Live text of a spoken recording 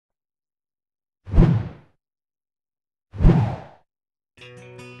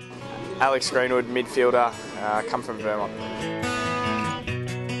Alex Greenwood, midfielder, come from Vermont.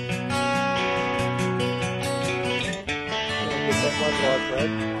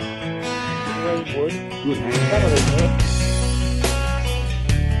 Good hand.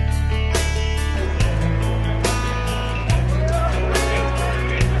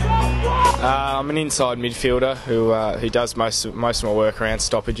 I'm an inside midfielder who does most of my work around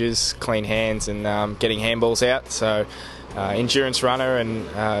stoppages, clean hands, and getting handballs out. So endurance runner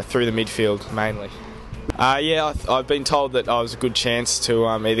and through the midfield mainly. Yeah, I've been told that I was a good chance to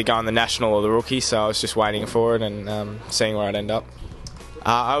either go on the national or the rookie, so I was just waiting for it and seeing where I'd end up.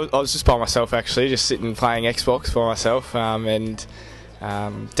 I was just by myself actually, just sitting playing Xbox by myself, and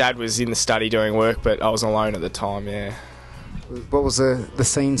Dad was in the study doing work, but I was alone at the time. Yeah. What was the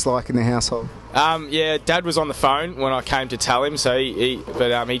scenes like in the household? Yeah, Dad was on the phone when I came to tell him, so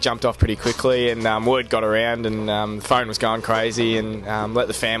he jumped off pretty quickly, and word got around, and the phone was going crazy, and let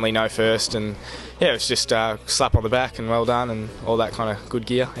the family know first, and yeah, it was just a slap on the back and well done and all that kind of good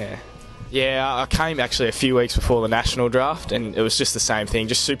gear. Yeah, I came actually a few weeks before the national draft, and it was just the same thing,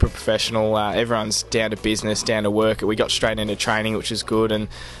 just super professional. Everyone's down to business, down to work. We got straight into training, which is good, and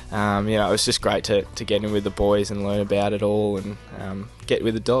you know, it was just great to get in with the boys and learn about it all and get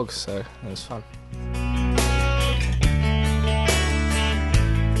with the dogs, so it was fun.